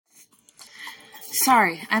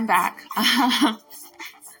Sorry, I'm back.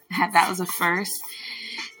 That was a first.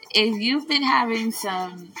 If you've been having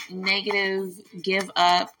some negative give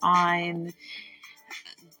up on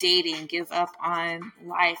dating, give up on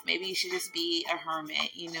life, maybe you should just be a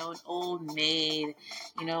hermit, an old maid,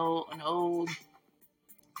 an old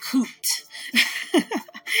coot.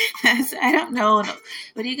 I don't know.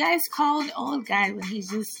 What do you guys call an old guy when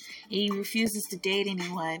he refuses to date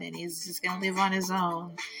anyone and he's just going to live on his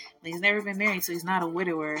own? He's never been married, so he's not a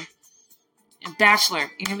widower. A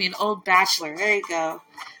bachelor. You're going to be an old bachelor. There you go.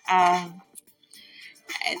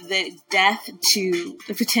 The death to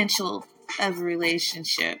the potential of a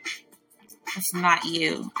relationship. It's not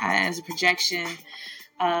you. As a projection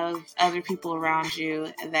of other people around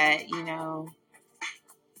you that,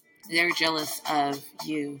 they're jealous of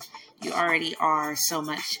you. You already are so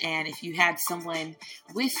much. And if you had someone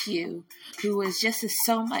with you who was just as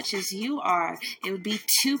so much as you are, it would be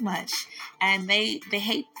too much. And they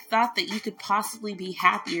thought that you could possibly be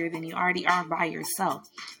happier than you already are by yourself,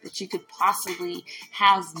 that you could possibly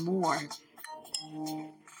have more.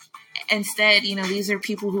 Instead, these are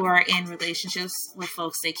people who are in relationships with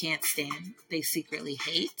folks they can't stand. They secretly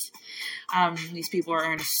hate. These people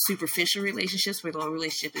are in superficial relationships where the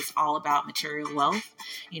relationship is all about material wealth.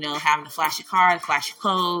 Having a flashy car, flashy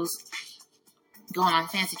clothes, going on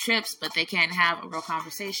fancy trips, but they can't have a real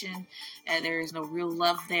conversation. There is no real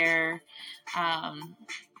love there.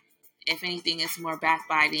 If anything, it's more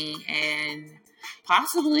backbiting and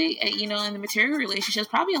possibly, in the material relationships,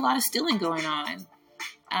 probably a lot of stealing going on.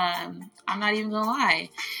 I'm not even gonna lie.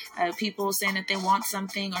 People saying that they want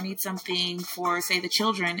something or need something for, say, the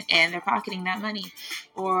children, and they're pocketing that money,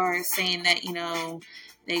 or saying that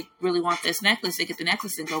they really want this necklace, they get the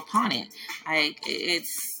necklace and go pawn it.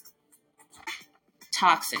 It's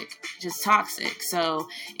toxic, just toxic. So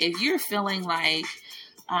if you're feeling like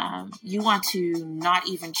you want to not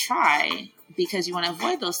even try because you want to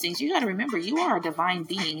avoid those things, you got to remember you are a divine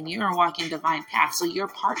being and you are walking a divine path. So your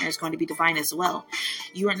partner is going to be divine as well.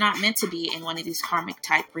 You are not meant to be in one of these karmic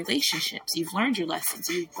type relationships. You've learned your lessons.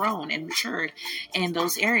 You've grown and matured in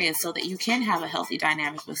those areas so that you can have a healthy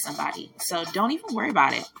dynamic with somebody. So don't even worry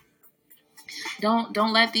about it. Don't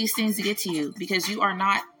let these things get to you, because you are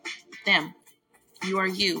not them. You are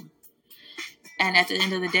you. And at the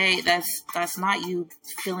end of the day, that's not you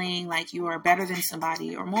feeling like you are better than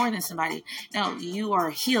somebody or more than somebody. No, you are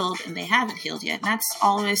healed and they haven't healed yet. And that's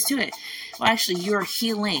all there is to it. Well, actually, you're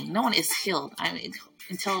healing. No one is healed.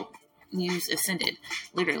 Until you've ascended,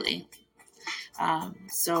 literally.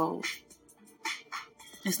 So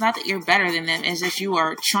it's not that you're better than them. It's that you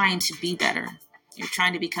are trying to be better. You're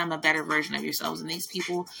trying to become a better version of yourselves. And these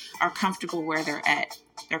people are comfortable where they're at.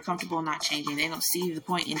 They're comfortable not changing. They don't see the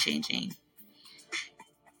point in changing.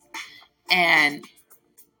 And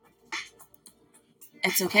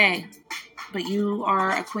it's okay, but you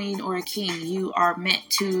are a queen or a king. You are meant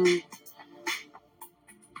to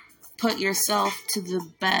put yourself to the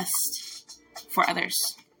best for others.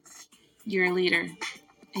 You're a leader,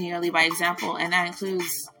 and you lead by example, and that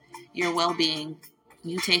includes your well-being,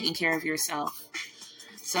 you taking care of yourself.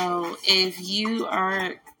 So if you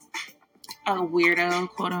are a weirdo,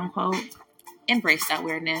 quote unquote, embrace that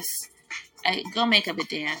weirdness. Go make up a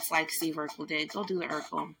dance like Steve Urkel did. Go do the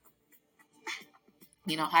Urkel.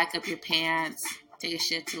 Hike up your pants, take a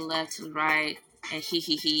shit to the left, to the right, and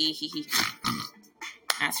he.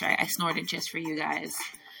 That's right. I snorted just for you guys.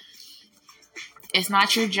 It's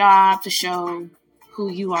not your job to show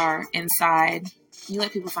who you are inside. You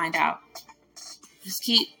let people find out. Just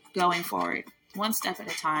keep going forward. One step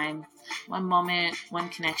at a time. One moment, one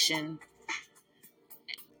connection.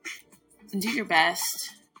 Do your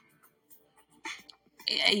best.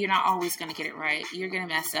 You're not always going to get it right. You're going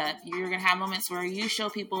to mess up. You're going to have moments where you show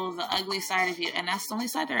people the ugly side of you, and that's the only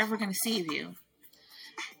side they're ever going to see of you.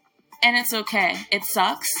 And it's okay. It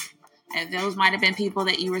sucks. And those might have been people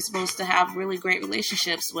that you were supposed to have really great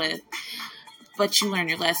relationships with, but you learn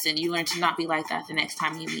your lesson. You learn to not be like that the next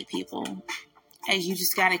time you meet people. And you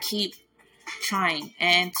just got to keep trying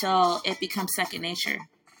until it becomes second nature.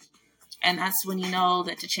 And that's when you know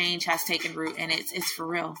that the change has taken root, and it's for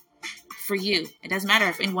real. For you. It doesn't matter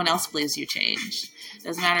if anyone else believes you changed. It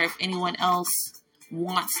doesn't matter if anyone else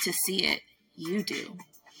wants to see it. You do.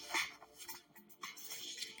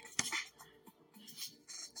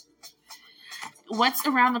 What's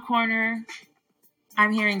around the corner,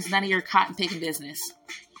 I'm hearing, is none of your cotton picking business.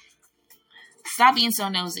 Stop being so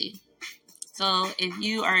nosy. So if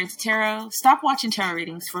you are into tarot, stop watching tarot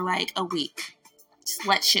readings for like a week. Just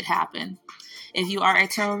let shit happen. If you are a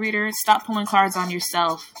tarot reader, stop pulling cards on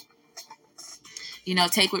yourself.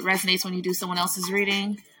 Take what resonates when you do someone else's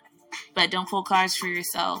reading, But don't pull cards for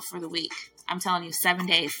yourself for the week. I'm telling you, 7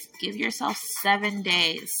 days. Give yourself 7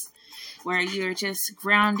 days where you're just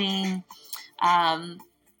grounding, hydrating,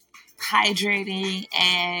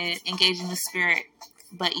 and engaging the spirit,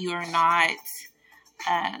 but you are not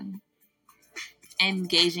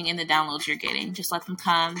engaging in the downloads you're getting. Just let them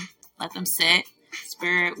come, let them sit.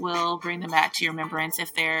 Spirit will bring them back to your remembrance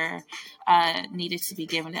if they're needed to be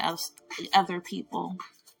given to other people.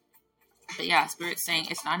 But yeah, Spirit's saying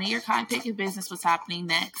it's none of your cotton picking business what's happening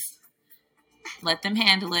next. Let them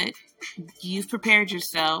handle it. You've prepared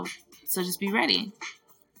yourself, so just be ready.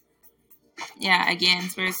 Yeah, again,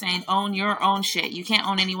 Spirit's saying own your own shit. You can't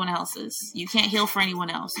own anyone else's. You can't heal for anyone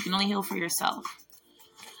else. You can only heal for yourself.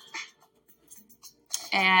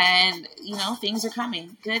 And, you know, things are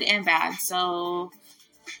coming, good and bad. So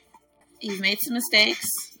you've made some mistakes.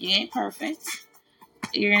 You ain't perfect.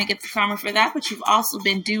 You're going to get the karma for that, but you've also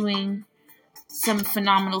been doing some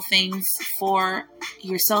phenomenal things for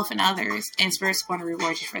yourself and others, and Spirit's going to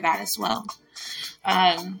reward you for that as well.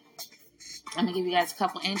 I'm going to give you guys a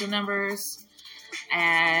couple angel numbers,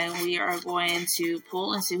 and we are going to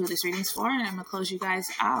pull and see who this reading's for, and I'm going to close you guys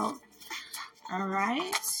out. All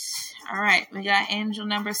right, we got angel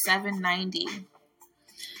number 790.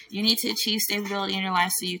 You need to achieve stability in your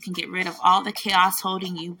life so you can get rid of all the chaos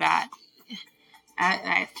holding you back.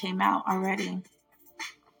 That came out already.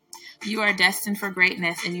 You are destined for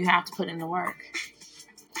greatness, and you have to put in the work.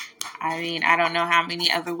 I mean, I don't know how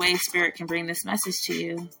many other ways Spirit can bring this message to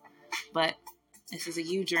you, but this is a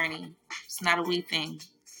you journey. It's not a we thing.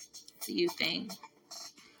 It's a you thing.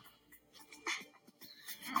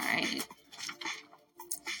 All right.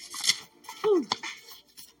 Whew.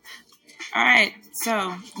 All right.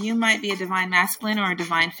 So you might be a divine masculine or a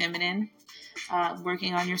divine feminine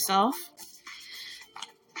working on yourself.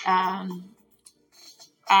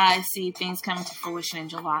 I see things coming to fruition in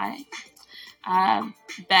July.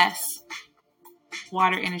 Bess,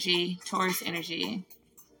 water energy, Taurus energy.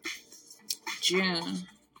 June,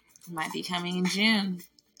 might be coming in June.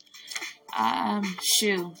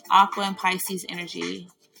 Shu, Aqua and Pisces energy.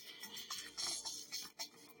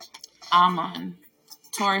 Amun,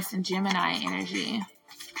 Taurus and Gemini energy.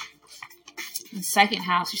 The second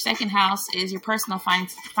house. Your second house is your personal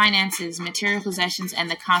finances, material possessions, and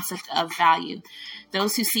the concept of value.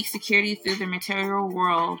 Those who seek security through the material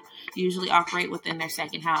world usually operate within their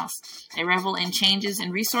second house. They revel in changes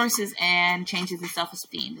in resources and changes in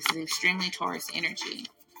self-esteem. This is extremely Taurus energy.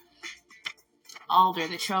 Alder,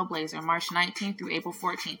 the Trailblazer, March 19th through April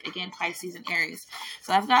 14th. Again, Pisces and Aries.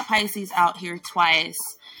 So I've got Pisces out here twice.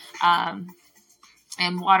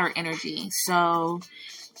 And water energy. So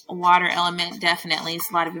water element, definitely. It's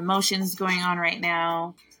a lot of emotions going on right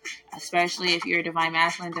now, especially if you're a divine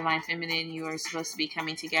masculine, divine feminine. You are supposed to be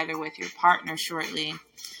coming together with your partner shortly.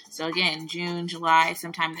 So again, June, July,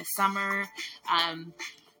 sometime this summer.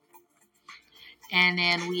 And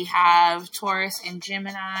then we have Taurus and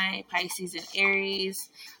Gemini, Pisces and Aries.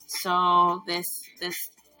 So this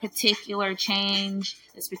particular change,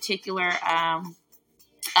 this particular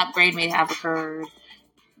upgrade may have occurred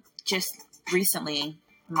just recently,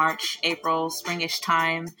 March, April, springish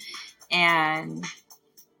time. And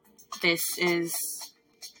this is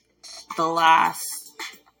the last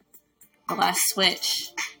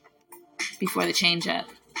switch before the change up,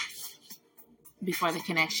 before the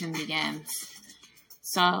connection begins.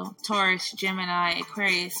 So Taurus, Gemini,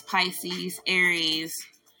 Aquarius, Pisces, Aries,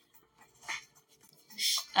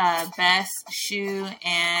 Bess, Shu,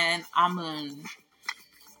 and Amun.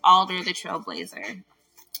 Alder, the Trailblazer.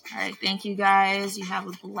 All right, thank you guys. You have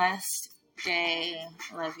a blessed day.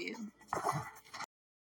 Love you.